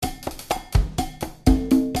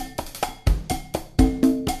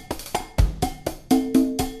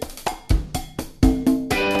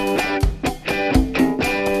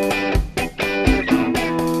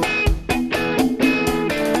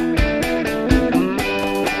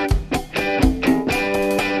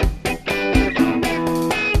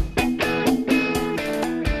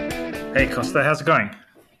Hey Costa, how's it going?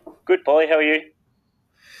 Good, Polly. How are you?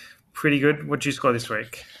 Pretty good. What'd you score this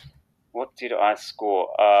week? What did I score?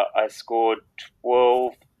 I scored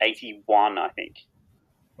 1281, I think.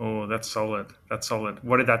 Oh, that's solid. That's solid.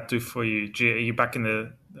 What did that do for you? Are you back in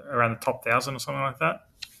the around the top 1,000 or something like that?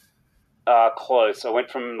 Close. I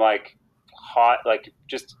went from like high, like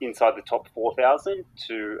just inside the top 4,000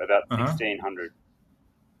 to about Uh huh. 1,600.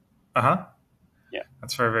 Uh huh. Yeah.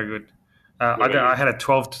 That's very very good. What about you? I had a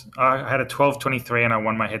 12. I had a 12.23 and I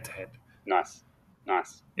won my head to head. Nice,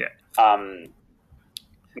 nice. Yeah. Um,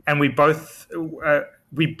 And we both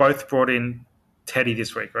brought in Teddy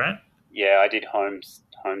this week, right? yeah, I did Holmes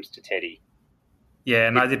to Teddy, Yeah,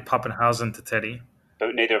 and I did Pappenhausen to Teddy.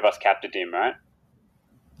 but neither of us captained him, right?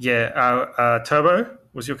 Yeah. Turbo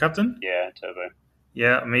was your captain. Yeah, Turbo.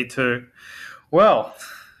 Yeah, me too. Well,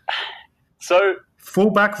 So,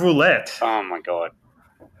 fullback roulette. oh my god,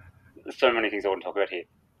 there's so many things I want to talk about here.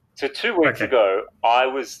 So 2 weeks Okay. ago, I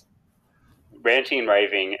was ranting and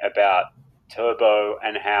raving about Turbo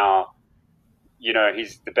and how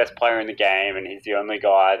he's the best player in the game and he's the only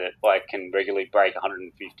guy that like can regularly break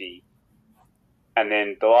 150. And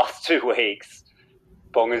then the last 2 weeks,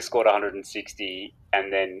 Bonga scored 160,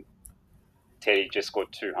 and then Teddy just scored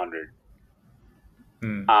 200.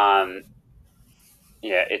 Hmm.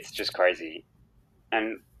 Yeah, it's just crazy,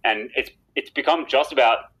 and it's become just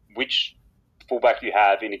about which fullback you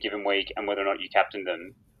have in a given week and whether or not you captain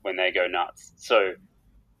them when they go nuts. So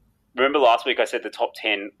remember last week I said the top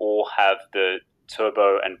 10 all have the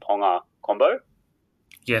Turbo and Ponga combo?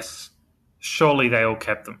 Yes. Surely they all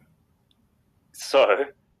kept them. So,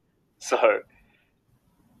 so,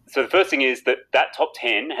 so the first thing is that top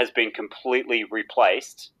 10 has been completely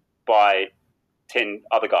replaced by 10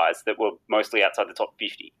 other guys that were mostly outside the top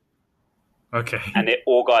 50. Okay. And they're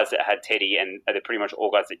all guys that had Teddy, and they're pretty much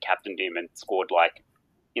all guys that captained him and scored like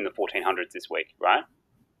in the 1400s this week, right?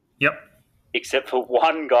 Yep. Except for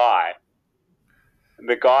one guy.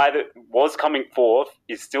 The guy that was coming fourth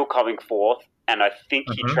is still coming fourth, and I think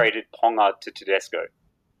he traded Ponga to Tedesco.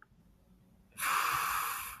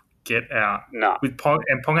 Get out. No. With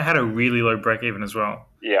Ponga had a really low break even as well.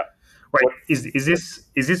 Yeah. Wait, What? is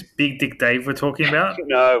this Big Dick Dave we're talking about?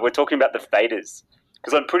 No, we're talking about the faders.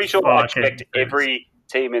 Because I'm pretty sure I Okay. checked every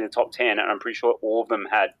team in the top 10, and I'm pretty sure all of them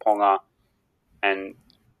had Ponga and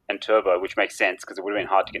Turbo, which makes sense because it would have been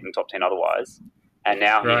hard to get in the top 10 otherwise. And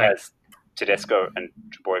now he Right. has Tedesco and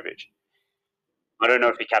Trbojevic. I don't know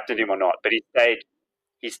if he captained him or not, but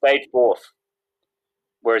he stayed fourth.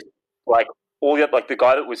 Whereas like the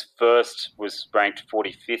guy that was first was ranked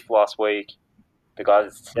 45th last week. The guy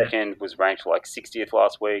that's second was ranked like 60th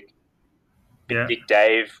last week. Yeah. Dick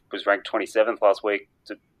Dave was ranked 27th last week.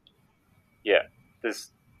 So, yeah,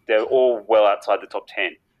 they're all well outside the top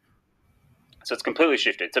 10. So it's completely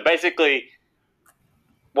shifted. So basically,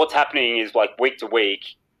 what's happening is like week to week,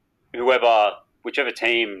 whichever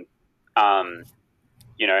team,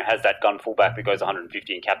 has that gun fullback that goes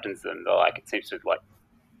 150 and captains them, it seems to like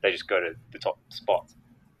they just go to the top spots.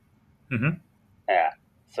 Mm-hmm. Yeah.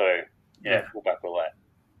 So Yeah. fullback roulette.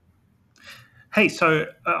 Hey, so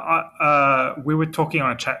we were talking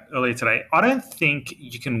on a chat earlier today. I don't think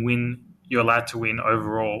you can win. You're allowed to win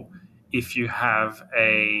overall if you have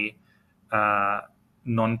a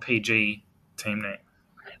non-PG team name.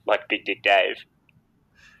 Like Big Dick Dave.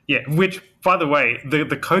 Yeah, which, by the way, the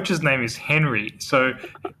coach's name is Henry, so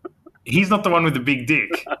he's not the one with the big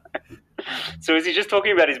dick. So is he just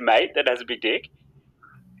talking about his mate that has a big dick?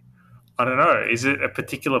 I don't know. Is it a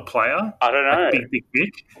particular player? I don't know. Like Big Dick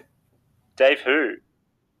Dick? Dave who?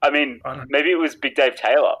 I mean, I don't know. maybe it was Big Dave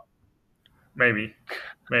Taylor. Maybe.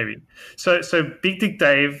 So Big Dick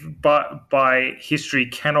Dave, by history,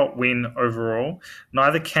 cannot win overall.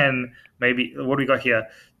 Neither can maybe. What do we got here?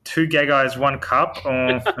 2 gay guys, 1 cup.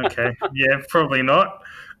 Oh, okay. Yeah, probably not.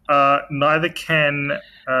 Neither can.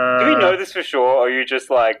 Do we know this for sure, or are you just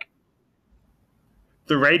like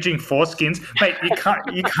the Raging Foreskins, mate? You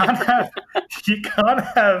can't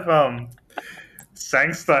have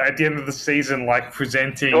Sangster at the end of the season like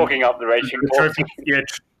presenting talking up the Raging the trophy?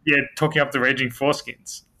 Foreskins? Yeah, talking up the Raging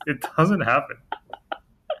Foreskins. It doesn't happen.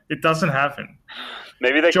 It doesn't happen.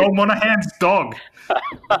 Maybe they Joel Monahan's dog.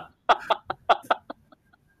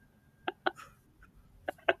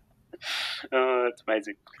 Oh, that's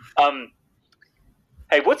amazing.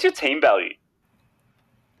 Hey, what's your team value?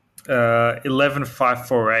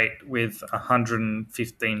 11,548 with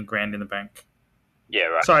 115 grand in the bank. Yeah,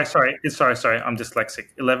 right. Sorry. I'm dyslexic.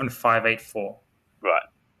 11,584. Right.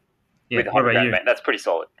 Yeah. With What 100 about grand, you? mate. That's pretty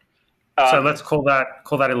solid. So let's call that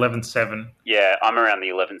 11,700. Yeah, I'm around the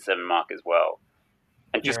 11.7 mark as well.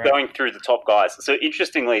 And just Right. going through the top guys. So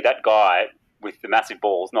interestingly, that guy with the massive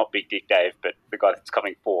balls, not Big Dick Dave, but the guy that's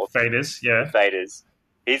coming fourth, Faders, yeah. the Faders,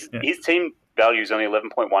 his team value is only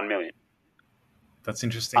 11.1 million. That's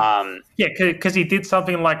interesting. Um, Yeah, because he did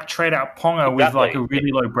something like trade out Ponga with like a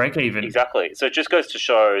really low break even. Exactly. So it just goes to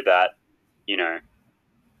show that,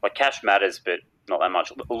 like cash matters, but not that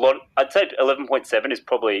much. I'd say 11.7 is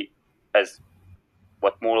probably as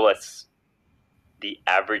like more or less the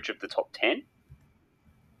average of the top 10.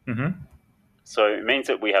 Mm-hmm. So it means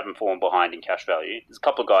that we haven't fallen behind in cash value. There's a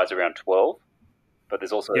couple of guys around 12, but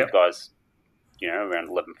there's also guys, around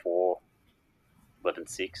 11.4,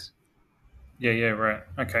 11.6. Yeah, right.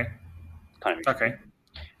 Okay. Kind of okay.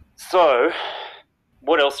 So,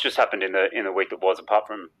 what else just happened in the week that was apart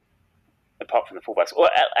from the fullbacks? Well,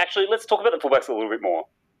 actually, let's talk about the fullbacks a little bit more.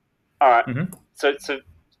 All right. Mm-hmm. So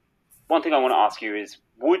one thing I want to ask you is,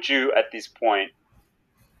 would you at this point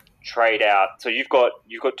trade out? So you've got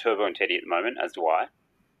Turbo and Teddy at the moment, as do I.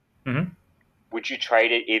 Mm-hmm. Would you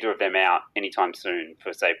trade either of them out anytime soon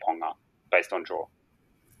for, say, Ponga, based on draw?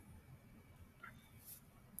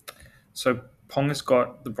 So Ponga's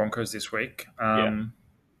got the Broncos this week. And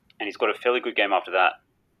he's got a fairly good game after that.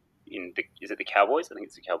 Is it the Cowboys? I think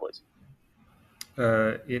it's the Cowboys.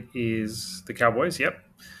 It is the Cowboys. Yep.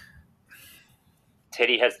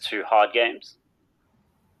 Teddy has 2 hard games.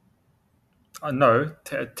 No,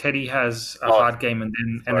 Teddy has a hard game and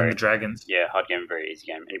then the Dragons. Yeah, hard game, very easy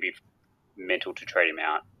game, and it'd be mental to trade him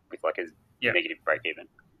out with like a negative break even.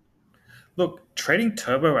 Look, trading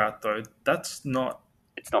Turbo out though, it's not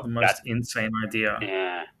the most insane idea.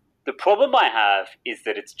 Yeah. The problem I have is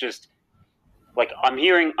that it's just like I'm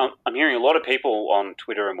hearing a lot of people on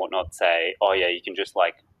Twitter and whatnot say, "Oh yeah, you can just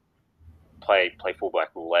like play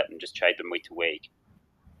fullback roulette and just trade them week to week."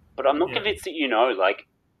 But I'm not convinced that like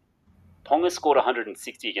Ponga scored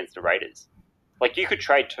 160 against the Raiders. Like you could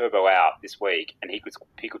trade Turbo out this week and he could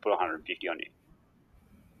put 150 on you.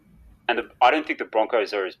 And I don't think the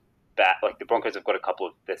Broncos are as bad. Like the Broncos have got a couple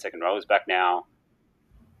of their second rowers back now.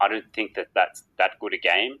 I don't think that's that good a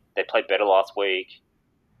game. They played better last week.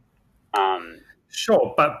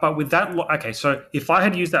 Sure, but with that, okay. So if I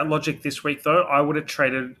had used that logic this week, though, I would have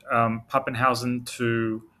traded Pappenhausen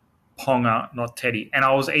to Ponga, not Teddy, and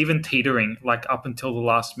I was even teetering like up until the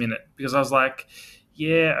last minute because I was like,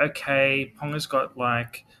 yeah, okay, Ponga's got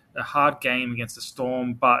like a hard game against the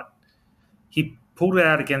Storm, but he pulled it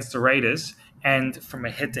out against the Raiders, and from a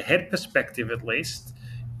head-to-head perspective, at least,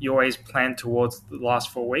 you always plan towards the last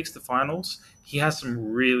 4 weeks, the finals. He has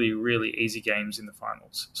some really, really easy games in the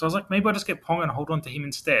finals. So I was like, maybe I'll just get Ponga and hold on to him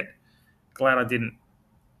instead. Glad I didn't.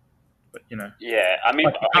 But, Yeah, I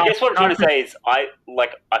mean, I guess what I'm trying to say is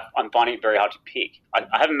I'm finding it very hard to pick. I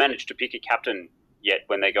haven't managed to pick a captain yet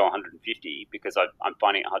when they go 150 because I'm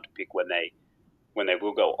finding it hard to pick when they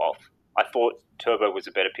will go off. I thought Turbo was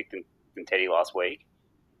a better pick than Teddy last week.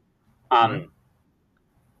 And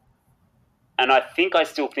I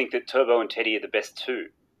still think that Turbo and Teddy are the best two.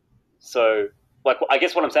 So, I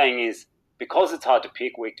guess what I'm saying is, because it's hard to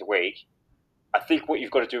pick week to week, I think what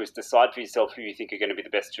you've got to do is decide for yourself who you think are going to be the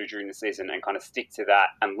best two during the season and kind of stick to that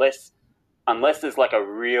unless there's like a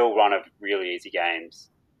real run of really easy games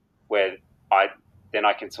where I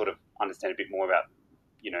can sort of understand a bit more about,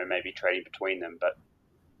 maybe trading between them. But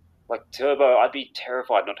like Turbo, I'd be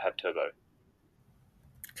terrified not to have Turbo.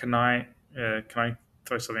 Can I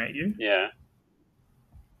throw something at you? Yeah.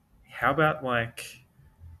 How about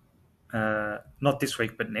not this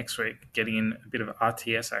week, but next week, getting in a bit of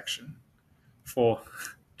RTS action for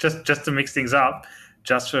just to mix things up,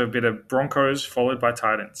 just for a bit of Broncos followed by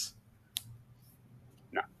Titans.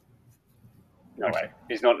 No way.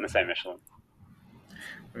 He's not in the same echelon.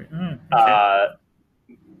 Okay.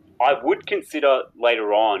 I would consider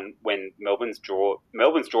later on when Melbourne's draw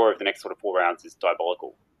of the next sort of 4 rounds is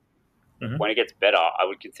diabolical. Mm-hmm. When it gets better, I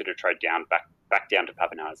would consider trade down back down to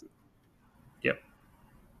Pappenhausen. Yep.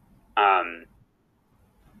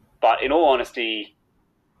 But in all honesty,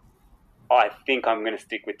 I think I'm going to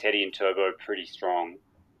stick with Teddy and Turbo pretty strong,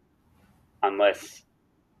 unless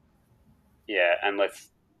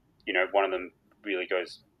one of them really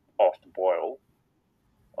goes off the boil.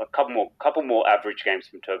 A couple more average games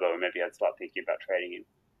from Turbo, and maybe I'd start thinking about trading him.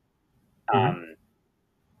 Mm-hmm.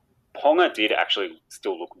 Ponga did actually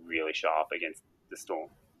still look really sharp against the Storm,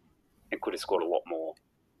 and could have scored a lot more.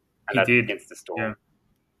 And he did against the Storm.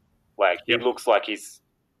 Yeah. He looks like he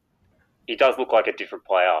does look like a different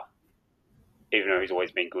player, even though he's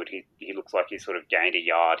always been good. He looks like he's sort of gained a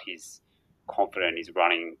yard. He's confident. He's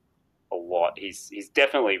running a lot. He's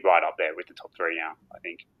definitely right up there with the top 3 now, I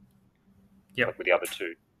think. Yeah, with the other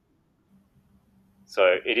 2.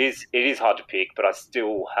 So it is hard to pick, but I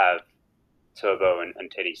still have Turbo and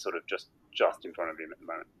Teddy sort of just in front of him at the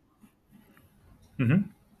moment. Mm-hmm.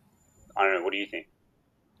 I don't know. What do you think?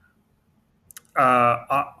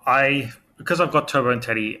 I because I've got Turbo and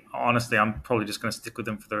Teddy. Honestly, I'm probably just going to stick with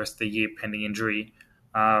them for the rest of the year, pending injury.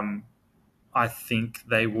 I think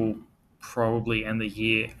they will probably end the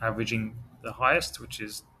year averaging the highest, which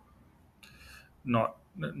is not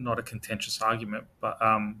a contentious argument, but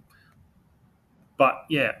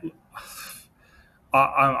yeah,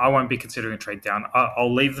 I won't be considering a trade down.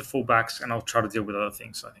 I'll leave the fullbacks and I'll try to deal with other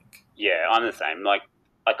things. I think. Yeah, I'm the same. Like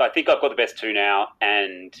I think I've got the best two now,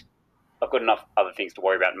 and I've got enough other things to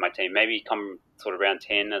worry about in my team. Maybe come sort of around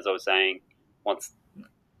 10, as I was saying, once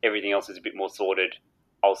everything else is a bit more sorted,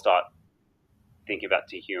 I'll start thinking about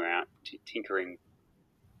tinkering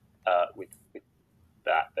with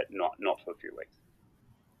that, but not for a few weeks.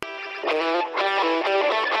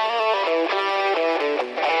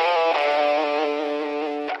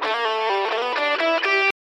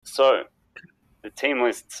 So, the team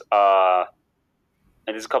lists are,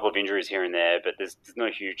 and there's a couple of injuries here and there, but there's no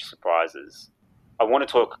huge surprises. I want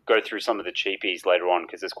to go through some of the cheapies later on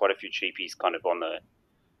because there's quite a few cheapies kind of on the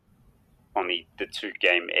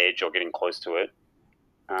 2-game edge or getting close to it.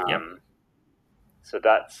 Yep. So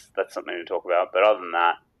that's something to talk about. But other than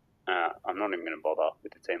that, I'm not even going to bother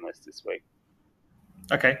with the team list this week.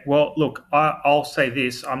 Okay. Well, look, I'll say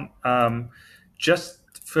this. Just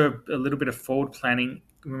for a little bit of forward planning.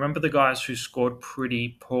 Remember the guys who scored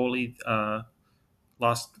pretty poorly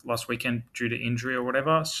last weekend due to injury or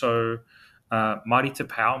whatever. So Marty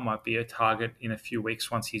Tapau might be a target in a few weeks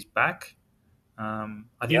once he's back. I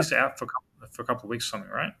think he's out for a couple of weeks or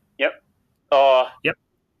something, right? Yep. Yep.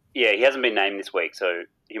 Yeah, he hasn't been named this week, so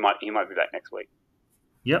he might be back next week.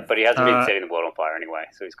 Yep. But he hasn't been setting the world on fire anyway,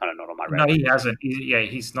 so he's kind of not on my radar. No, he hasn't.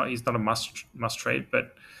 He's not a must trade,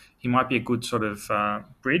 but he might be a good sort of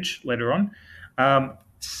bridge later on.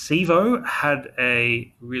 Sivo had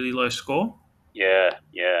a really low score. Yeah.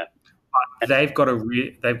 They've got a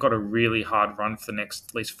really hard run for the next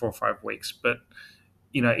at least 4 or 5 weeks. But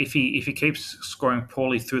if he keeps scoring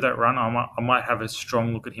poorly through that run, I might have a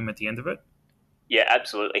strong look at him at the end of it. Yeah,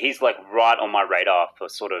 absolutely. He's like right on my radar for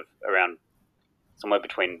sort of around somewhere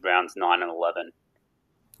between rounds 9 and 11.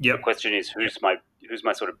 Yep. The question is who's my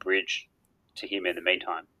sort of bridge to him in the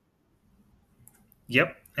meantime.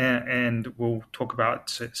 Yep, and we'll talk about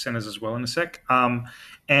centers as well in a sec.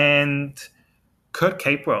 And Kurt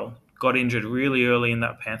Capewell got injured really early in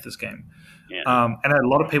that Panthers game. Yeah. And a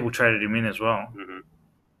lot of people traded him in as well. Mm-hmm.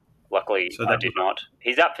 Luckily, I did not.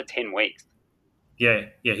 He's out for 10 weeks. Yeah,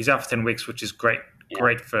 he's out for 10 weeks, which is great. Yeah.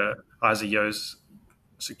 Great for Isaac Yo's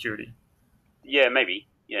security. Yeah, maybe.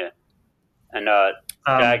 Yeah. And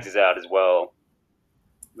Jags is out as well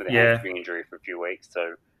with a hamstring injury for a few weeks.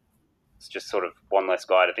 So it's just sort of one less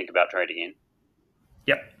guy to think about trading in.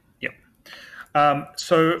 Yep.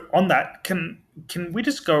 So on that, can we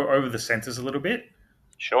just go over the centers a little bit?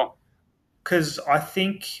 Sure. Because I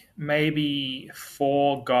think maybe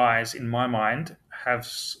 4 guys in my mind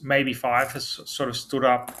maybe 5 has sort of stood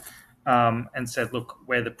up and said, look,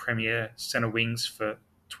 we're the premier center wings for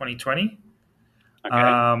 2020.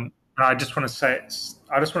 Okay. I just want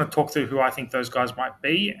to talk through who I think those guys might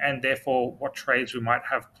be and therefore what trades we might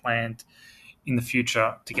have planned in the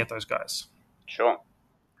future to get those guys. Sure.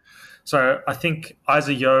 So I think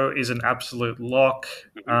Isaac Yo is an absolute lock.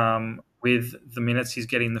 Mm-hmm. With the minutes he's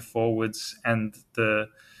getting the forwards and the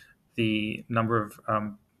number of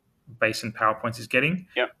base and power points he's getting.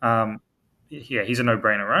 Yep. He's a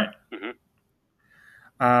no-brainer, right?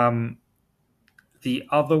 Mm-hmm. The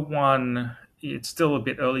other one, it's still a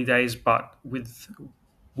bit early days, but with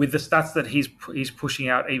the stats that he's pushing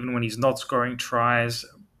out, even when he's not scoring tries,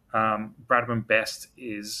 Bradman Best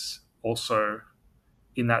is also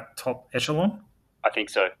in that top echelon. I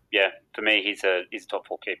think so. Yeah, for me, he's a top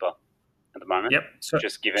 4 keeper at the moment. Yep.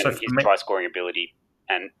 Just given his try scoring ability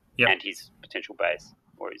and his potential base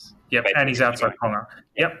or his and he's outside corner.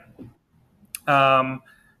 Yep. I've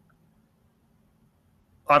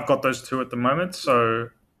got those 2 at the moment, so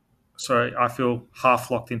I feel half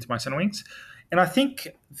locked into my center wings. And I think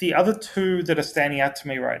the other 2 that are standing out to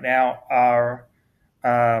me right now are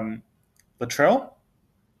Latrell.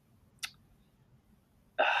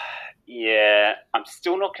 Yeah, I'm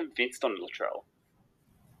still not convinced on Latrell.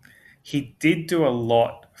 He did do a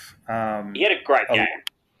lot. He had a great game.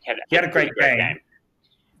 He had a great game.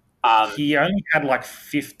 He only had like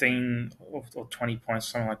 15 or 20 points,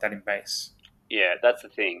 something like that in base. Yeah, that's the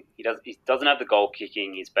thing. He doesn't have the goal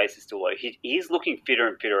kicking. His base is still low. He is looking fitter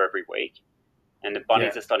and fitter every week, and the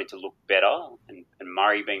bunnies are starting to look better and and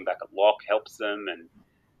Murray being back at lock helps them, and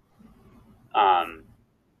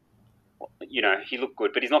he looked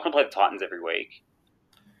good, but he's not going to play the Titans every week.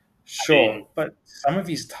 Sure, but some of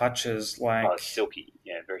his touches, silky,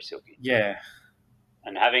 very silky. Yeah,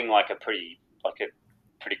 and having a pretty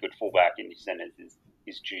good fullback in the centers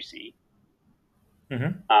is juicy.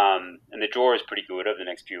 Mm-hmm. And the draw is pretty good over the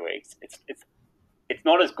next few weeks. It's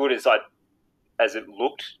not as good as it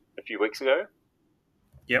looked a few weeks ago.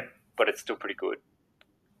 Yep. But it's still pretty good.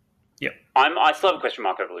 Yep. I still have a question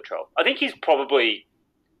mark over Latrell. I think he's probably.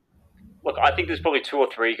 Look, I think there's probably 2 or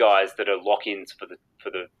 3 guys that are lock-ins for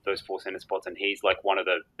those 4 center spots, and he's one of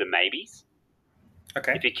the maybes.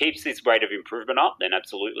 Okay. If he keeps his rate of improvement up, then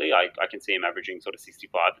absolutely, I can see him averaging sort of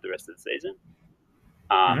 65 for the rest of the season.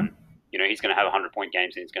 He's going to have 100-point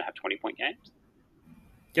games and he's going to have 20-point games.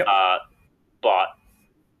 Yep. But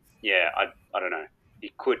yeah, I don't know.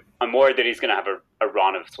 He could. I'm worried that he's going to have a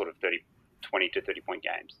run of sort of 20 to 30-point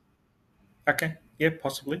games. Okay. Yeah,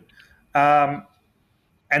 possibly.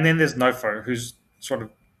 And then there's Nofo, who's sort of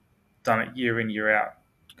done it year in, year out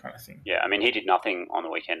kind of thing. Yeah, I mean, he did nothing on the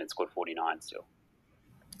weekend and scored 49 still.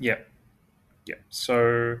 Yeah. Yeah.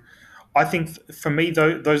 So I think for me,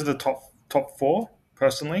 those are the top 4,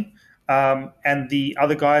 personally. And the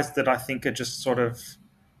other guys that I think are just sort of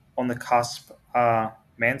on the cusp are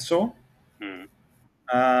Mansour.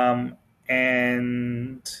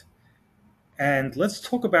 And let's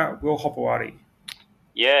talk about Will Hopoate.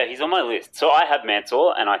 Yeah, he's on my list. So I have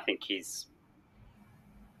Mansour, and I think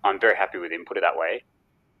I'm very happy with him, put it that way.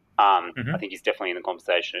 I think he's definitely in the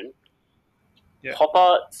conversation. Yeah.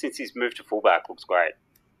 Hopper, since he's moved to fullback, looks great.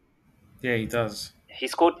 Yeah, he does. He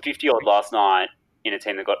scored 50-odd last night in a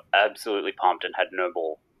team that got absolutely pumped and had no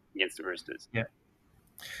ball against the Roosters. Yeah.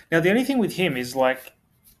 Now, the only thing with him is,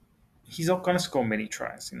 he's not going to score many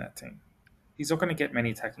tries in that team. He's not going to get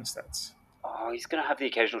many attacking stats. Oh, he's going to have the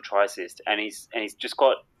occasional try assist, and he's just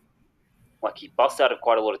got, he busts out of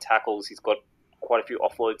quite a lot of tackles. He's got quite a few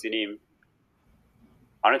offloads in him.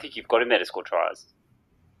 I don't think you've got him there to score tries.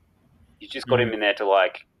 You've just got him in there to,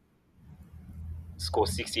 score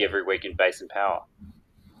 60 every week in base and power.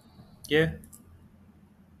 Yeah.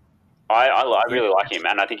 I really like him,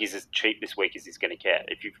 and I think he's as cheap this week as he's going to get.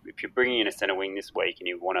 If you're bringing in a centre wing this week and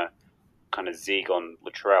you want to kind of zig on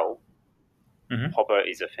Latrell, Hopper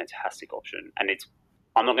is a fantastic option. And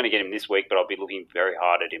I'm not going to get him this week, but I'll be looking very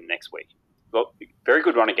hard at him next week. Well, very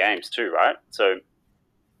good run of games too, right? So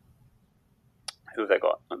who have they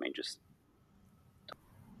got?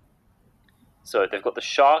 So they've got the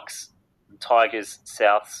Sharks, Tigers,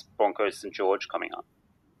 Souths, Broncos, St. George coming up.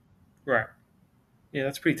 Right. Yeah,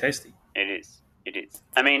 that's pretty tasty. It is.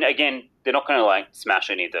 I mean, again, they're not going to smash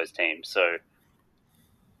any of those teams. So,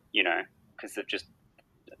 because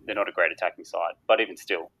they're not a great attacking side. But even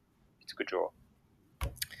still, it's a good draw.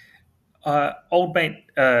 Old mate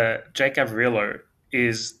Jake Averillo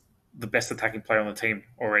is the best attacking player on the team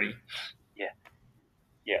already.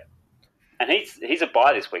 Yeah. And he's a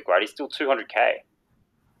buy this week, right? He's still 200K.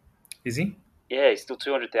 Is he? Yeah, he's still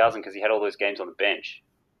 200,000 because he had all those games on the bench.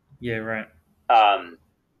 Yeah, right.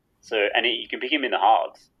 You can pick him in the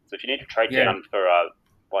halves. So if you need to trade down for a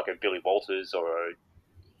Billy Walters or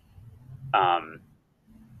a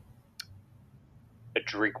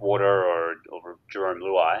Drinkwater or Jerome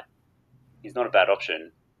Luai, he's not a bad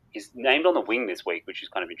option. He's named on the wing this week, which is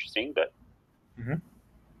kind of interesting, but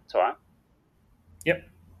it's all right. Yep.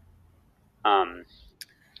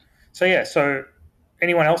 So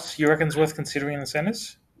anyone else you reckon is worth considering in the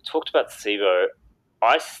centres? We talked about Sivo.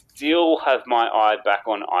 I still have my eye back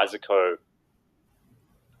on Isaaco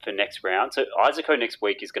for next round. So Isaaco next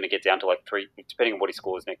week is going to get down to 3, depending on what he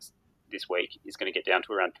scores this week, is going to get down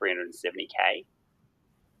to around 370K.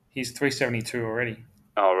 He's 372 already.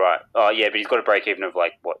 Oh, right. Oh, yeah, but he's got a break even of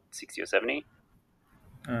 60 or 70?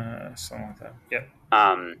 Something like that. Yep.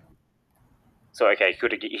 So, okay, he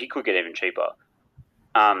could get even cheaper.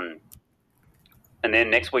 And then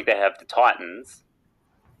next week they have the Titans.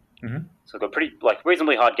 So they've got pretty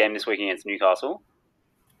reasonably hard game this week against Newcastle.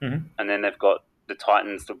 And then they've got the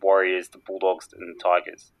Titans, the Warriors, the Bulldogs, and the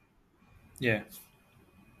Tigers. Yeah.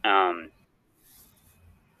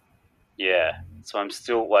 Yeah. So I'm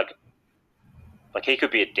still he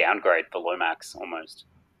could be a downgrade for Lomax almost.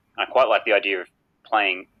 I quite like the idea of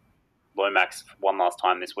playing Lomax one last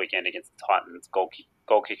time this weekend against the Titans, goal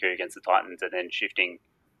kicker against the Titans, and then shifting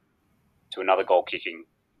to another goal kicking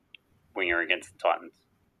winger against the Titans.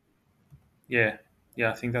 Yeah,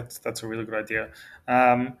 I think that's a really good idea.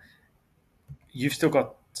 You've still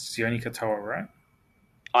got Sione Katoa, right?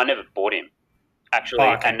 I never bought him, actually,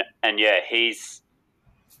 okay. and yeah, he's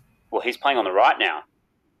playing on the right now.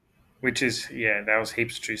 which is that was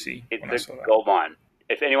heaps juicy when I It's saw a that. gold mine.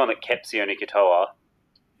 If anyone that kept Sione Katoa,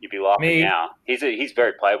 you'd be laughing Me, now. He's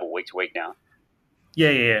very playable week to week now,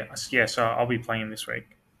 yeah. So I'll be playing him this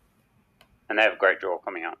week. and they have a great draw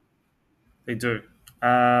coming up. They do.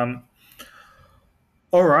 All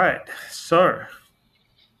right, so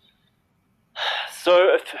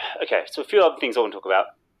So a few other things I want to talk about.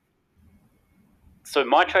 So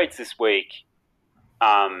my trades this week.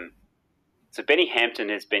 So Benny Hampton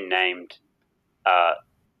has been named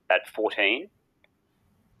at 14,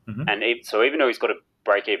 and so even though he's got a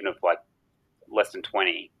break even of like less than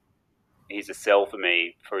 20, he's a sell for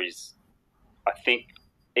me for his. I think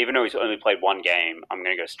even though he's only played one game, I'm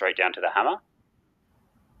going to go straight down to the hammer.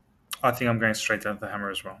 I think I'm going straight down to the hammer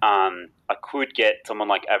as well. I could get someone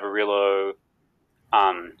like Avarillo,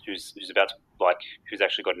 who's about to who's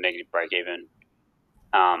actually got a negative break even.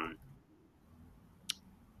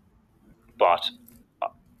 But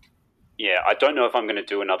I don't know if I'm going to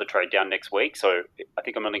do another trade down next week. So I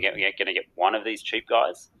think I'm only going to get one of these cheap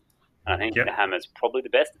guys, and I think the hammer's probably the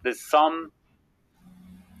best. There's some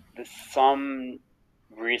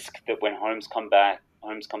risk that when Holmes comes back,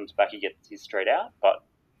 he gets his straight out, but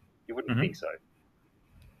you wouldn't think so.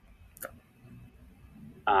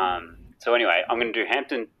 So anyway, I'm going to do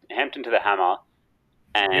Hampton to the hammer,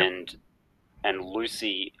 and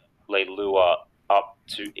Lucy Leilua up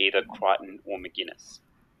to either Crichton or McGuinness.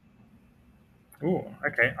 Oh,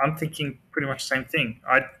 okay. I'm thinking pretty much the same thing.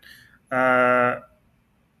 I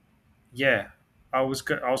was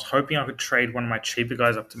hoping I could trade one of my cheaper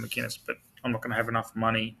guys up to McGuinness, but I'm not going to have enough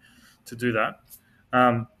money to do that.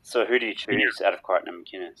 So who do you choose out of Crichton and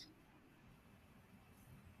McGuinness?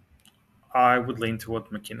 I would lean towards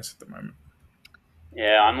McGuinness at the moment.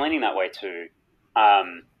 Yeah, I'm leaning that way too.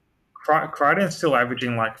 Crichton's still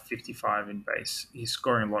averaging like 55 in base. He's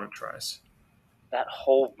scoring a lot of tries. That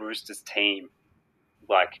whole Roosters team,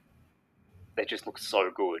 they just look so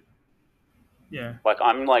good. Yeah.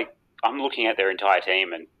 I'm looking at their entire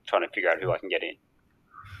team and trying to figure out who I can get in.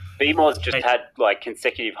 BMOS just had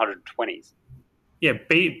consecutive 120s. Yeah,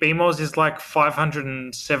 BMOS is like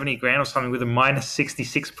 570 grand or something with a minus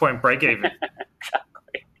 66 point break even.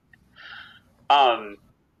 Exactly.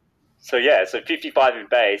 So 55 in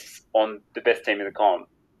base on the best team in the comp,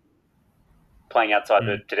 playing outside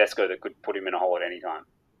the Tedesco that could put him in a hole at any time.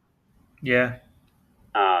 Yeah.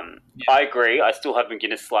 I agree. I still have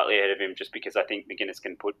McGuinness slightly ahead of him just because I think McGuinness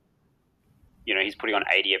can put, he's putting on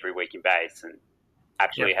 80 every week in base and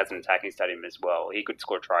actually has an attacking stadium as well. He could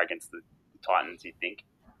score a try against the Titans, you'd think.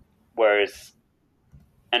 Whereas,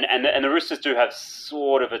 and the Roosters do have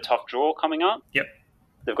sort of a tough draw coming up. Yep.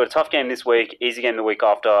 They've got a tough game this week, easy game the week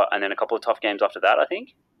after, and then a couple of tough games after that, I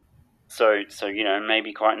think. So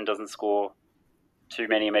maybe Crichton doesn't score too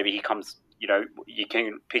many. Maybe he comes, you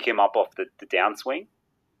can pick him up off the downswing.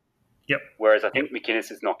 Yep. Whereas I think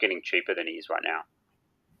McInnes is not getting cheaper than he is right now.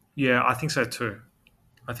 Yeah, I think so too.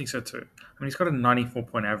 I mean, he's got a 94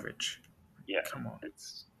 point average. Yeah. Come on.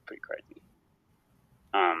 It's pretty crazy.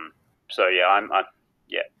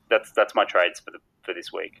 That's my trades for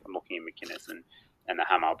this week. I'm looking at McInnes and the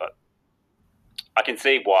hammer, but I can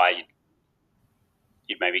see why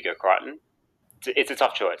you'd maybe go Crichton. It's a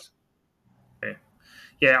tough choice.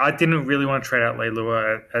 Yeah, I didn't really want to trade out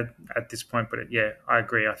Leilua at this point, but I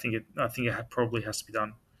agree. I think it probably has to be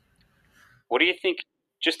done. What do you think?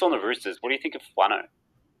 Just on the Roosters, what do you think of Flano?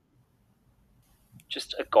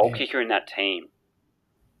 Just a goal kicker in that team,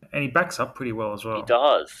 and he backs up pretty well as well. He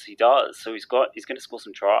does. So he's going to score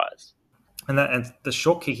some tries. And the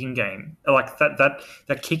short kicking game, like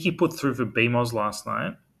that kick he put through for BMOS last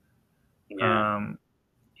night,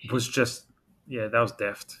 was just that was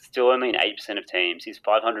deft. Still only in 8% of teams. He's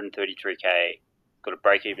 533k, got a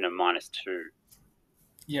break even of -2.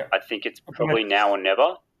 Yeah, I think it's probably now or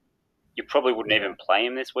never. You probably wouldn't even play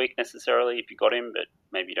him this week necessarily if you got him, but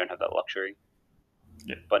maybe you don't have that luxury.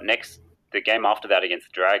 Yeah. But the game after that against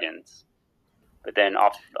the Dragons, but then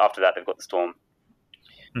after that they've got the Storm.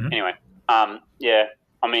 Mm-hmm. Anyway, I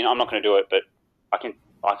mean, I'm not going to do it, but I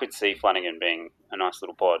could see Flanagan being a nice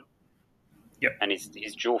little pod. Yep. And he's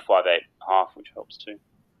dual 5'8.5", which helps too.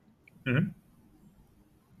 Mm-hmm.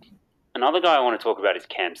 Another guy I want to talk about is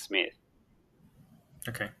Cam Smith.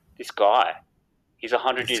 Okay. This guy, he's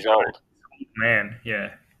 100 years old. Man,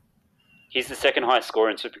 yeah. He's the second highest scorer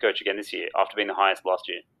in Supercoach again this year, after being the highest last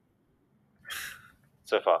year.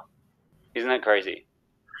 So far. Isn't that crazy?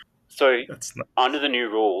 So, under the new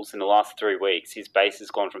rules, in the last 3 weeks, his base has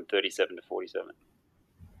gone from 37 to 47.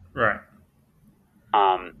 Right.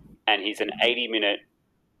 And he's an 80-minute,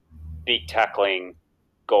 big tackling,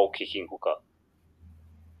 goal-kicking hooker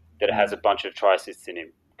that has a bunch of try assists in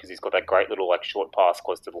him because he's got that great little like short pass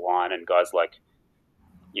close to the line, and guys like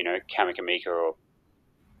Kamakamika or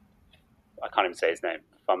I can't even say his name,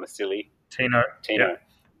 Famasili, Tino. Tino,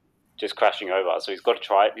 just crashing over. So he's got to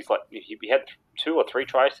try it. He's like he had 2 or 3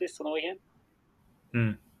 try assists on the weekend.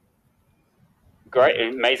 Mm. Great,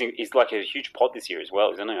 amazing. He's like a huge pod this year as well.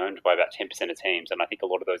 He's only owned by about 10% of teams, and I think a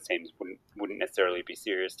lot of those teams wouldn't necessarily be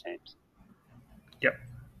serious teams. Yep.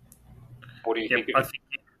 What do you think? I think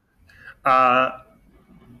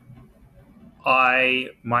I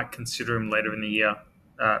might consider him later in the year.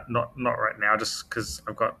 Not right now, just because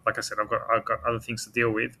I've got, like I said, I've got other things to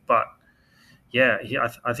deal with. But yeah,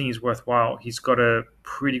 I think he's worthwhile. He's got a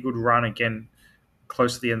pretty good run again,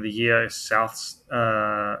 close to the end of the year. South,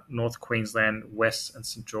 North Queensland, West, and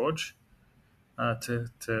St George to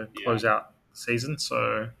close out the season.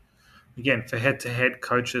 So again, for head-to-head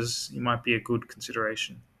coaches, he might be a good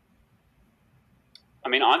consideration. I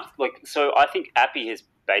mean, I think Appy has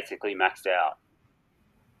basically maxed out.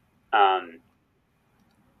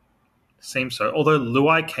 Seems so. Although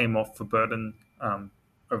Luai came off for Burton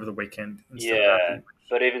over the weekend.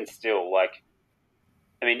 But even still, like,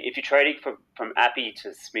 I mean, if you're trading from Appy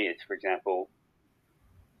to Smith, for example,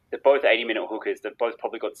 they're both 80-minute hookers. They've both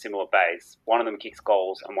probably got similar base. One of them kicks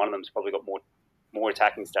goals, and one of them's probably got more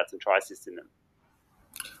attacking stats and try assists in them.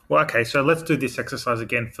 Well, okay, so let's do this exercise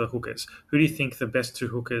again for hookers. Who do you think the best 2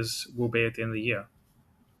 hookers will be at the end of the year?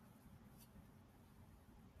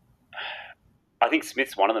 I think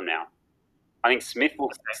Smith's one of them now. I think Smith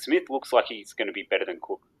looks like he's going to be better than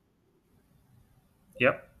Cook.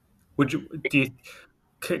 Yep.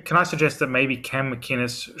 Can I suggest that maybe Cam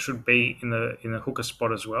McInnes should be in the hooker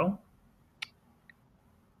spot as well?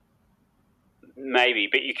 Maybe,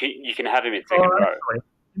 but you can have him in second row. Actually,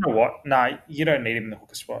 you know what? No, you don't need him in the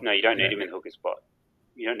hooker spot. No, you don't need him in the hooker spot.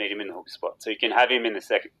 You don't need him in the hooker spot. So you can have him in the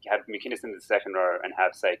second, have McInnes in the second row, and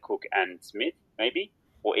have say Cook and Smith maybe,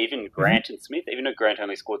 or even Grant and Smith. Even though Grant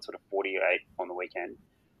only scored sort of 48 on the weekend.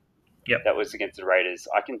 Yep. That was against the Raiders.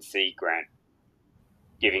 I can see Grant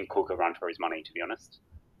giving Cook a run for his money, to be honest.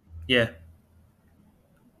 Yeah.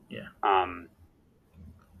 I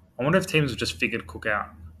wonder if teams have just figured Cook out.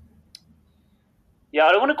 Yeah,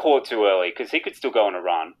 I don't want to call it too early because he could still go on a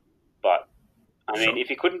run. But, I mean, if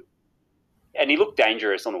he couldn't... And he looked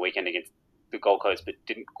dangerous on the weekend against the Gold Coast, but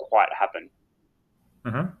didn't quite happen.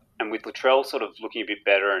 Mm-hmm. And with Latrell sort of looking a bit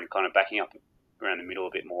better and kind of backing up around the middle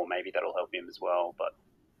a bit more, maybe that'll help him as well. But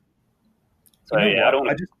so, I don't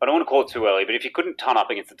want to call it too early, but if he couldn't ton up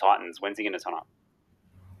against the Titans, when's he going to ton up?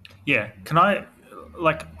 Yeah,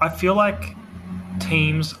 I feel like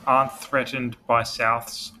teams aren't threatened by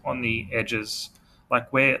Souths on the edges.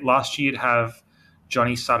 Like where last year you'd have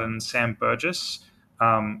Johnny Sutton and Sam Burgess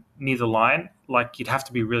near the line, like you'd have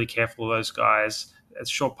to be really careful of those guys. It's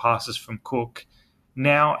short passes from Cook.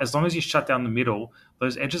 Now, as long as you shut down the middle,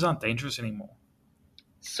 those edges aren't dangerous anymore.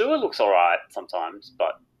 Sewer looks all right sometimes,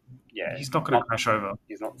 but yeah. He's not going to crash over.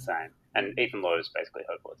 He's not the same. And Ethan Lowe is basically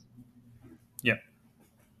hopeless. Yeah.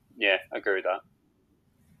 Yeah, I agree with that.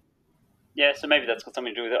 Yeah, so maybe that's got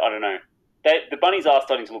something to do with it. I don't know. The Bunnies are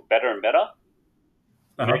starting to look better and better.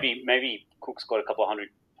 Uh-huh. Maybe Cook's got a couple of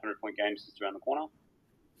 100-point games just around the corner.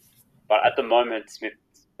 But at the moment, it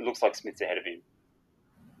looks like Smith's ahead of him.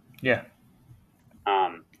 Yeah.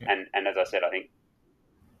 And as I said, I think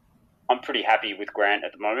I'm pretty happy with Grant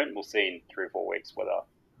at the moment. We'll see in 3 or 4 weeks whether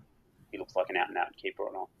he looks like an out-and-out keeper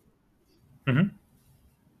or not. Mm-hmm.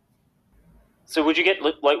 So would you get,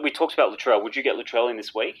 like we talked about Latrell, would you get Latrell in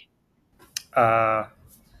this week? I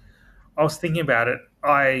was thinking about it.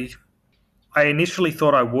 I initially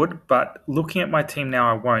thought I would, but looking at my team now,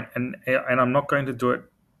 I won't. And I'm not going to do it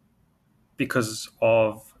because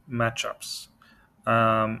of matchups.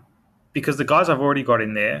 Because the guys I've already got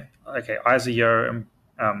in there, okay, Isaiah and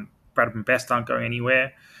Bradman Best aren't going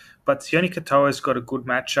anywhere. But Sione Katoa's got a good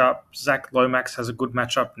matchup. Zach Lomax has a good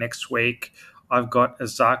matchup next week. I've got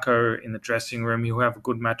Azarko in the dressing room. He'll have a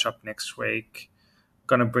good matchup next week.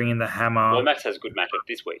 Going to bring in the Hammer. Lomax has a good matchup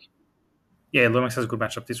this week. Yeah, Lomax has a good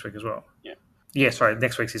matchup this week as well. Yeah, sorry,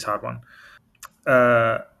 next week's his hard one.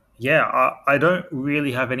 I don't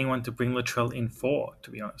really have anyone to bring Latrell in for,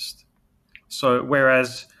 to be honest. So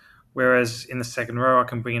whereas in the second row, I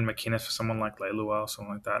can bring in McInnes for someone like Leilua or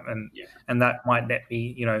something like that, and that might net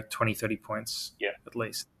me 20, 30 points at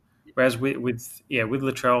least. Whereas with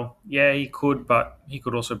Latrell, he could, but he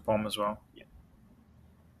could also bomb as well.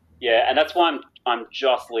 Yeah, and that's why I'm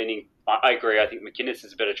just leaning. I agree. I think McInnes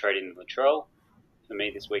is a better trade in Latrell for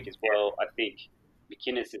me this week as well. I think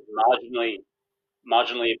McInnes is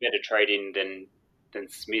marginally a better trade in than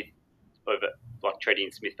Smith over like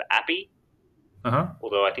trading Smith for Appy. Uh huh.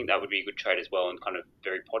 Although I think that would be a good trade as well and kind of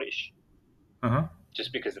very pottish, Uh huh.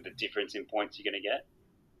 just because of the difference in points you're going to get.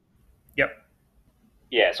 Yep.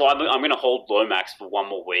 Yeah, so I'm going to hold Lomax for one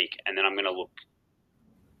more week, and then I'm going to look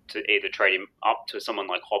to either trade him up to someone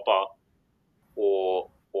like Hopper or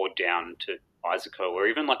down to Isaaco, or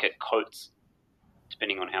even like a Coates,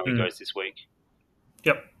 depending on how he Mm. goes this week.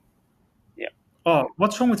 Yep. Yeah. Oh,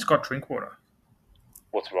 what's wrong with Scott Drinkwater?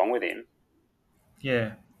 What's wrong with him?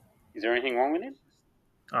 Yeah, Is there anything wrong with him?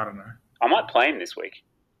 I don't know. I might play him this week.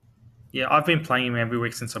 Yeah, I've been playing him every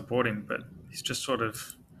week since I bought him, but he's just sort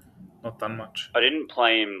of not done much. I didn't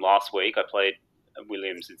play him last week. I played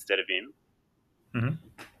Williams instead of him.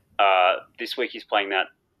 This week he's playing that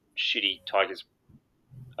shitty Tigers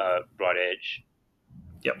right edge.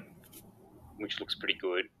 Yep. Which looks pretty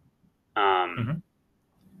good.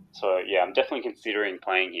 So, yeah, I'm definitely considering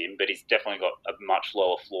playing him, but he's definitely got a much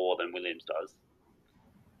lower floor than Williams does.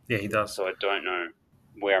 Yeah, he does. So I don't know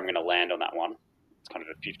where I'm going to land on that one. It's kind of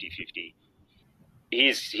a 50-50.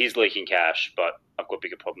 He's leaking cash, but I've got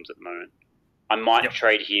bigger problems at the moment. I might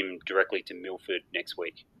trade him directly to Milford next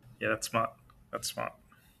week. Yeah, that's smart. That's smart.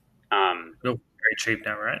 Milford's very cheap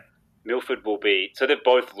now, right? Milford will be... So they're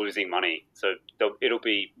both losing money. So it'll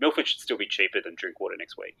be... Milford should still be cheaper than Drinkwater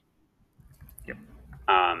next week. Yep.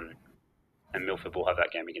 And Milford will have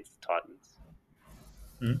that game against the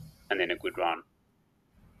Titans. And then a good run.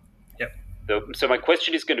 Yep. So my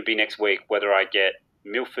question is going to be next week whether I get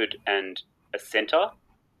Milford and a centre,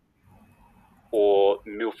 or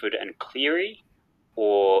Milford and Cleary,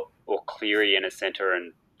 or Cleary and a centre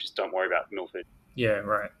and just don't worry about Milford. Yeah,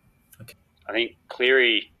 right. Okay. I think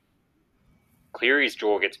Cleary's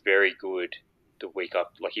draw gets very good the week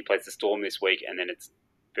up. Like he plays the Storm this week and then it's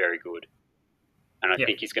very good. And I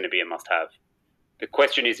think he's going to be a must-have. The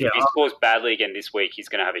question is, if he scores badly again this week, he's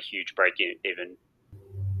going to have a huge break even.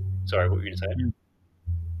 Sorry, what were you going to say?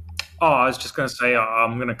 Oh, I was just going to say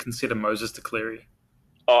I'm going to consider Moses to Cleary.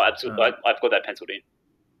 Oh, absolutely. I've got that penciled in.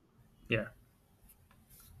 Yeah.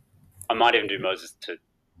 I might even do Moses to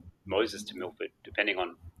Milford, depending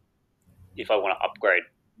on if I want to upgrade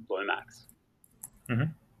Lomax. Mm-hmm.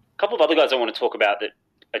 A couple of other guys I want to talk about that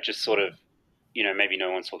are just sort of, maybe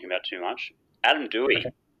no one's talking about too much. Adam Dewey.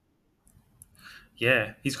 Okay.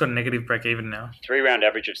 Yeah, he's got a negative break even now. 3-round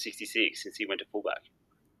average of 66 since he went to fullback.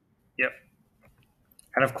 Yep.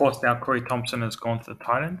 And of course now Corey Thompson has gone to the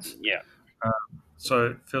Titans. Yeah. So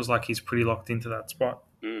it feels like he's pretty locked into that spot.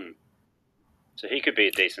 So he could be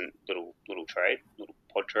a decent little trade, little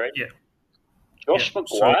pod trade. Yeah. Josh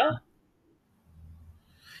McGuire?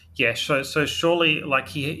 So surely, like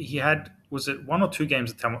he had, was it one or two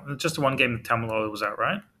games at just one game that Taumalolo was out,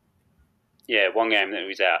 right? Yeah, one game that he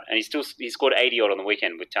was out, and he scored 80 odd on the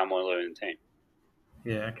weekend with Taumalolo in the team.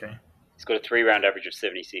 Yeah, okay. He's got a 3-round average of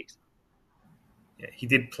 76. Yeah, he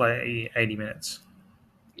did play 80 minutes.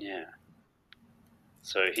 Yeah.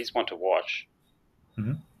 So he's one to watch.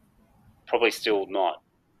 Mm-hmm. Probably still not.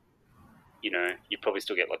 You'd probably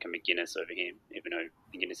still get like a McGuinness over him, even though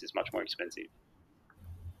McGuinness is much more expensive.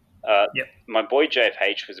 My boy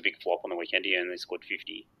JFH was a big flop on the weekend. He only scored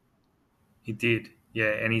 50. He did,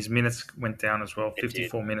 yeah, and his minutes went down as well,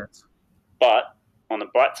 54 minutes. But on the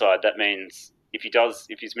bright side, that means if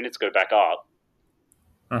his minutes go back up,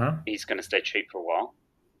 he's going to stay cheap for a while.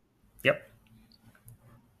 Yep.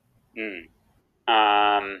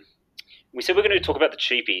 We said we're going to talk about the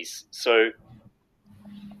cheapies. So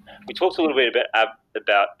we talked a little bit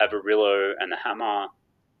about Avarillo and the Hammer.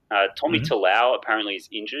 Tommy Talau apparently is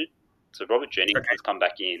injured, so Robert Jennings has come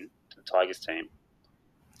back in to the Tigers team.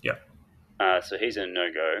 Yeah. So he's a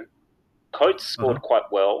no-go. Coates scored quite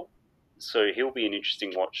well, so he'll be an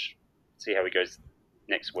interesting watch. See how he goes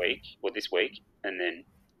next week or this week, and then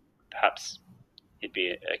perhaps he'd be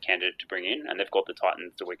a candidate to bring in. And they've got the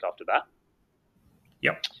Titans the week after that.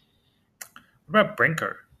 Yep. What about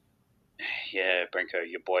Brenko? Yeah, Brenko,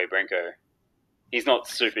 your boy Brenko. He's not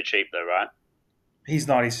super cheap though, right? He's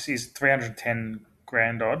not. He's 310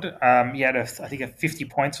 grand odd. He had, I think, 50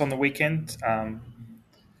 points on the weekend.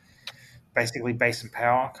 Basically base and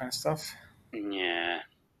power kind of stuff. Yeah.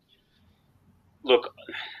 Look,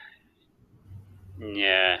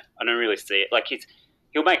 I don't really see it. Like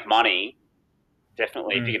he'll make money,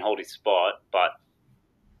 definitely, if he can hold his spot, but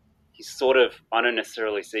he's sort of, I don't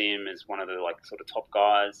necessarily see him as one of the like sort of top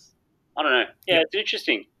guys. I don't know. Yeah, It's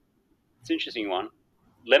interesting. It's an interesting one.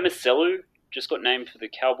 Lemuselu just got named for the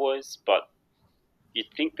Cowboys, but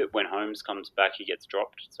you'd think that when Holmes comes back, he gets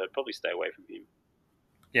dropped, so I'd probably stay away from him.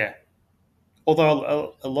 Yeah.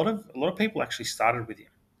 Although a lot of people actually started with him.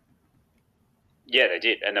 Yeah, they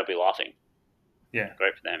did, and they'll be laughing. Yeah.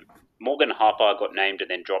 Great for them. Morgan Harper got named and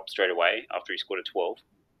then dropped straight away after he scored a 12.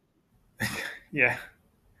 Yeah.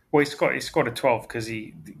 Well, he scored a 12 because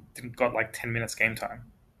he got like 10 minutes game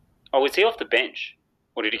time. Oh, was he off the bench?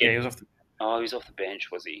 Or did he get... Yeah, he was off the. Oh, he was off the bench,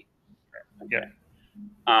 was he? Yeah.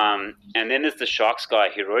 And then there's the Sharks guy,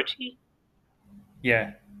 Hiroti.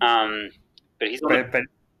 Yeah. But he's on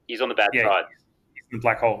he's on the bad side. He's in the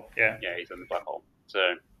black hole. Yeah. Yeah, he's on the black hole.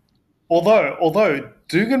 So although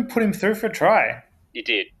Dugan put him through for a try. He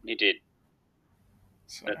did.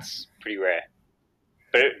 So. That's pretty rare.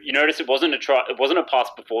 But you notice it wasn't a try. It wasn't a pass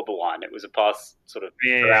before the line. It was a pass sort of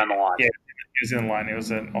around the line. Yeah, it was in the line. It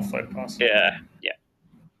was an offload pass. Yeah.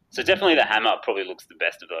 So definitely the hammer probably looks the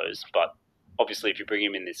best of those. But obviously, if you bring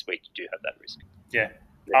him in this week, you do have that risk. Yeah.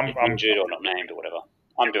 I'm injured or not named or whatever.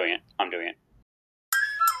 I'm doing it.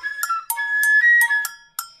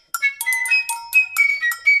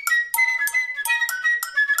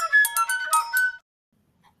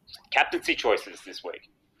 Captaincy choices this week.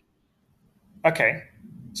 Okay.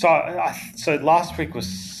 So last week was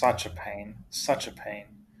such a pain.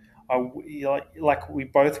 We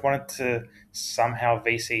both wanted to somehow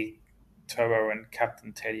VC Turbo and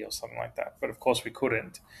Captain Teddy or something like that, but of course we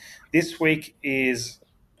couldn't. This week is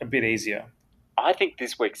a bit easier. I think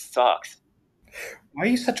this week sucks. Why are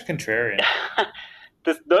you such a contrarian?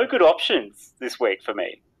 There's no good options this week for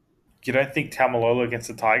me. You don't think Taumalolo against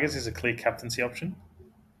the Tigers is a clear captaincy option?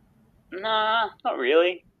 Nah, not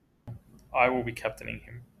really. I will be captaining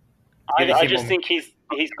him. I just think he's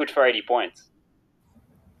good for 80 points.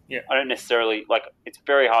 Yeah. I don't necessarily... it's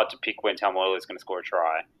very hard to pick when Taumalolo is going to score a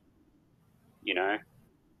try. You know?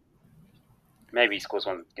 Maybe he scores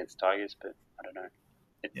one against the Tigers, but I don't know.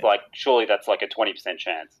 It's surely that's like a 20%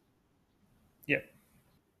 chance. Yeah.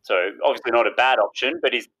 So, obviously not a bad option,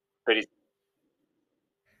 but he's...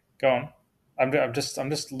 Go on. I'm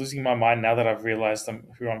just losing my mind now that I've realised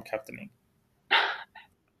who I'm captaining.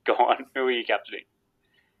 Go on. Who are you captaining?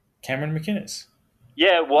 Cameron McInnes.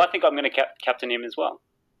 Yeah, well, I think I'm going to captain him as well.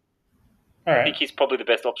 All right. I think he's probably the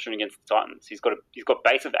best option against the Titans. He's got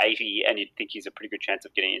base of 80, and you'd think he's a pretty good chance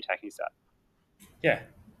of getting an attacking stat. Yeah.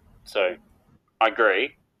 So, I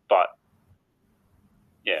agree, but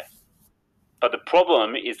yeah. But the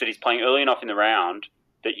problem is that he's playing early enough in the round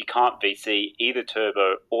that you can't VC either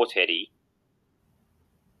Turbo or Teddy.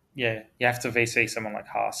 Yeah, you have to VC someone like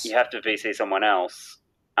Haas. You have to VC someone else,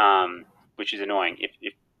 which is annoying.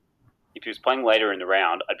 If he was playing later in the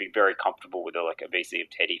round, I'd be very comfortable with a VC of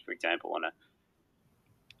Teddy, for example, and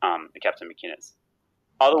a Captain McInnes.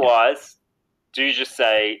 Otherwise, do you just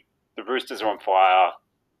say the Roosters are on fire?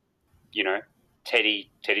 You know, Teddy's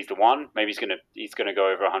the one. Maybe he's gonna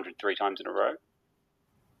go over 103 times in a row.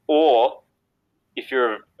 Or if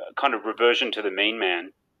you're a kind of reversion to the mean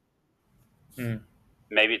man,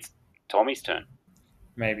 maybe it's Tommy's turn.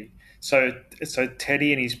 Maybe. So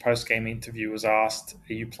Teddy in his post-game interview was asked,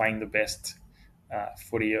 "Are you playing the best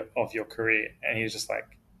footy of your career?" And he was just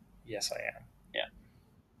like, "Yes, I am." Yeah.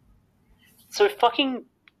 So fucking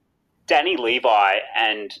Danny Levi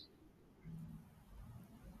and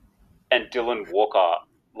Dylan Walker,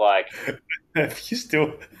 you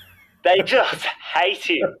still... they just hate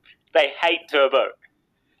him. They hate Turbo.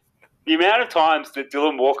 The amount of times that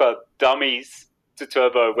Dylan Walker dummies to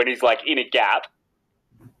Turbo when he's in a gap,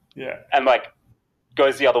 and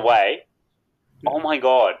goes the other way. Oh my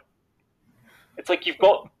god! It's like you've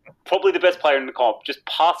got probably the best player in the comp. Just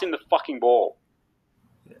pass him the fucking ball.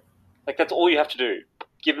 That's all you have to do.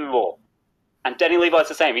 Give him the ball. And Danny Levi's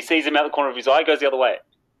the same. He sees him out the corner of his eye, goes the other way.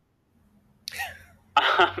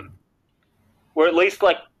 Where at least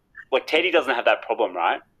Teddy doesn't have that problem,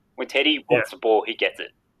 right? When Teddy wants the ball, he gets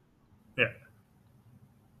it. Yeah.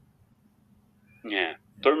 Yeah.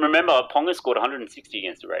 But remember, Ponga scored 160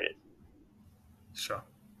 against the Raiders. Sure.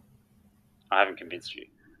 I haven't convinced you.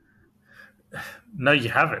 No, you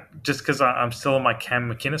haven't. Just because I'm still on my Cam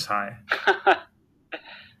McInnes high.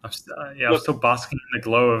 I'm still basking in the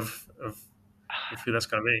glow of who that's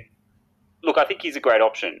going to be. Look, I think he's a great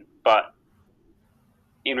option, but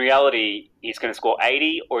in reality, he's going to score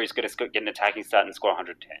 80 or he's going to get an attacking stat and score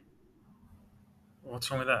 110.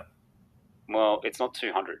 What's wrong with that? Well, it's not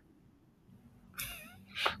 200.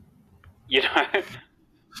 You know,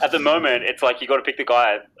 at the moment, it's you got to pick the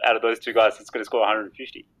guy out of those two guys that's going to score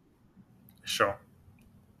 150. Sure.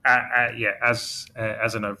 As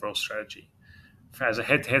an overall strategy. As a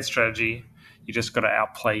head-to-head strategy, you just got to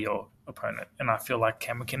outplay your opponent. And I feel like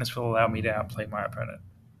Cam McInnes will allow me to outplay my opponent.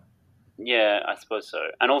 Yeah, I suppose so.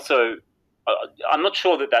 And also, I'm not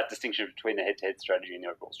sure that distinction between the head-to-head strategy and the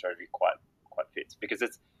overall strategy quite fits. Because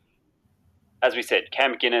it's, as we said,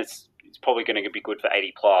 Cam McInnes is probably going to be good for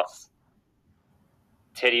 80+.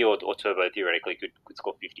 Teddy or Turbo theoretically could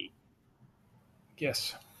score 50.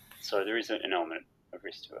 Yes. So there is an element of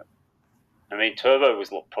risk to it. I mean, Turbo was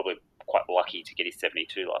probably quite lucky to get his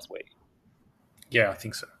 72 last week. Yeah, I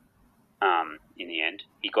think so. In the end,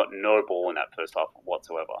 he got no ball in that first half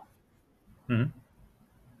whatsoever. Mm-hmm.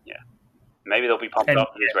 Yeah, maybe they'll be pumped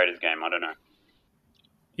up for this Raiders game. I don't know.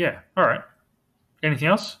 Yeah. All right. Anything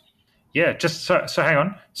else? Yeah. Just so hang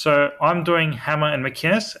on. So I'm doing Hammer and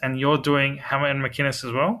McInnes, and you're doing Hammer and McInnes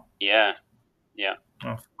as well. Yeah.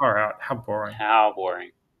 Oh, far out. How boring. How boring.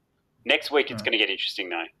 Next week it's going to get interesting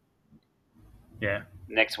though. Yeah.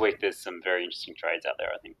 Next week there's some very interesting trades out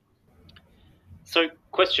there, I think. So,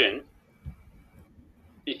 question: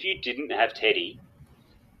 if you didn't have Teddy,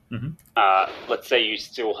 let's say you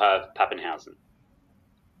still have Pappenhausen,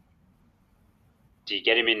 do you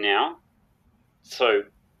get him in now? So,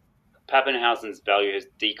 Pappenhausen's value has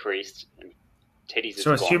decreased, and Teddy's has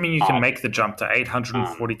So, assuming you gone can up. make the jump to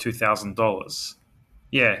 $842,000.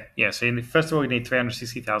 Yeah. So, first of all, you need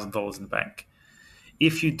 $360,000 in the bank.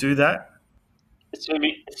 If you do that,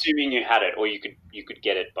 assuming you had it, or you could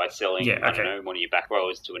get it by selling, Yeah, okay. I don't know, one of your back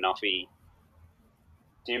rowers to a nuffy.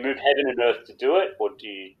 Do you move heaven and earth to do it, or do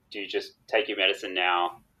you just take your medicine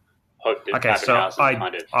now, hope that okay, so Pappenhausen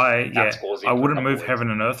kind of outscores him I for a wouldn't couple move of weeks?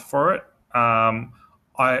 heaven and earth for it.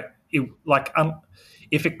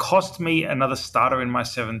 If it cost me another starter in my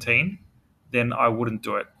 17, then I wouldn't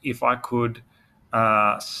do it. If I could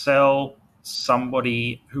sell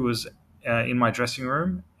somebody who was in my dressing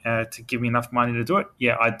room to give me enough money to do it,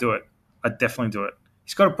 yeah, I'd do it. I'd definitely do it.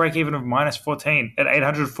 He's got a break even of minus 14 at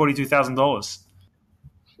 $842,000.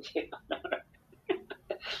 Yeah, no.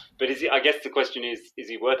 But I guess the question is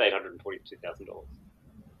he worth $842,000?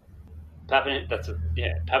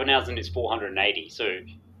 Pappenhausen is 480. So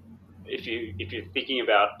if you're thinking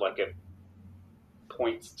about like a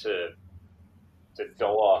points to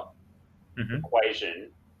dollar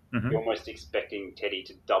equation, you're almost expecting Teddy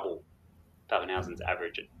to double Pappenhausen's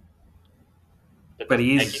average. But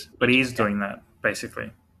he is doing that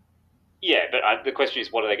basically. Yeah, but the question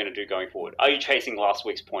is, what are they going to do going forward? Are you chasing last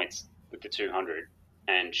week's points with the 200,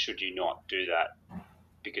 and should you not do that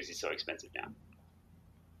because he's so expensive now?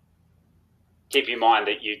 Keep in mind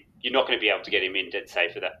that you're not going to be able to get him in dead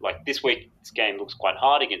safe for that. Like this week's game looks quite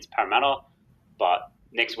hard against Parramatta, but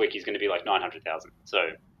next week he's going to be like 900,000.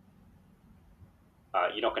 So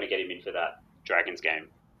you're not going to get him in for that Dragons game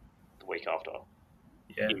the week after.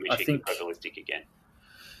 Yeah, in which he can go ballistic again.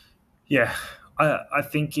 Yeah, I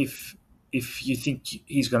think if you think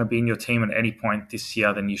he's going to be in your team at any point this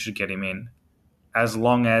year, then you should get him in, as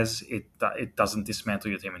long as it doesn't dismantle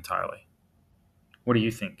your team entirely. What do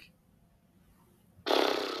you think?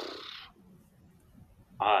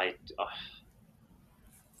 I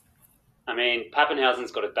mean,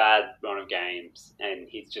 Pappenhausen's got a bad run of games, and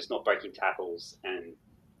he's just not breaking tackles, and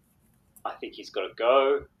I think he's got to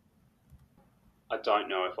go. I don't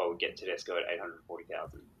know if I would get Tedesco at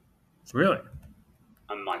 840,000. Really?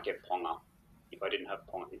 I might get Ponga if I didn't have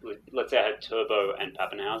Ponga. Let's say I had Turbo and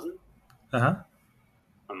Pappenhausen. I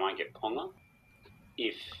might get Ponga.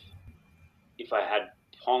 If I had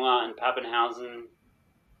Ponga and Pappenhausen,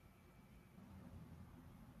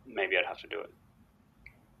 maybe I'd have to do it.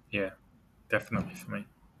 Yeah, definitely for me.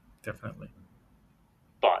 Definitely.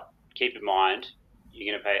 But keep in mind,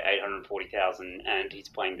 you're going to pay 840,000, and he's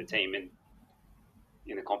playing the team in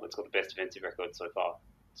the comp that's got the best defensive record so far.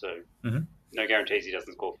 So no guarantees he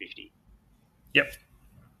doesn't score 50. Yep.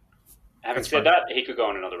 Having said that, he could go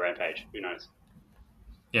on another rampage. Who knows?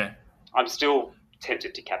 Yeah. I'm still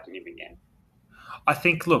tempted to captain him again. I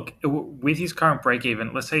think, look, with his current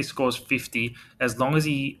break-even, let's say he scores 50, as long as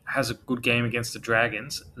he has a good game against the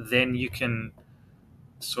Dragons, then you can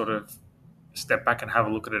sort of step back and have a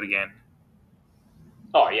look at it again.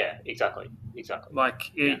 Oh, yeah, exactly. You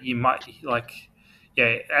might,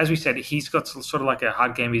 as we said, he's got sort of like a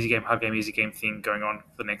hard game, easy game thing going on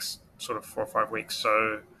for the next sort of 4 or 5 weeks.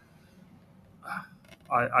 So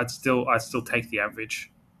I'd still take the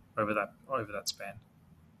average over that span.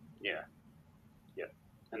 Yeah.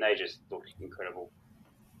 And they just look incredible.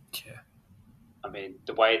 Yeah. I mean,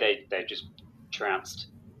 the way they just trounced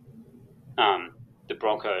the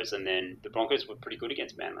Broncos, and then the Broncos were pretty good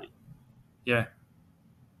against Manly. Yeah.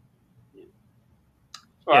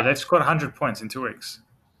 All right. They've scored 100 points in 2 weeks.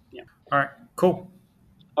 Yeah. All right, cool.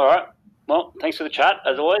 All right. Well, thanks for the chat,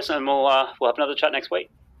 as always, and we'll have another chat next week.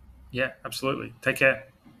 Yeah, absolutely. Take care.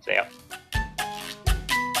 See ya.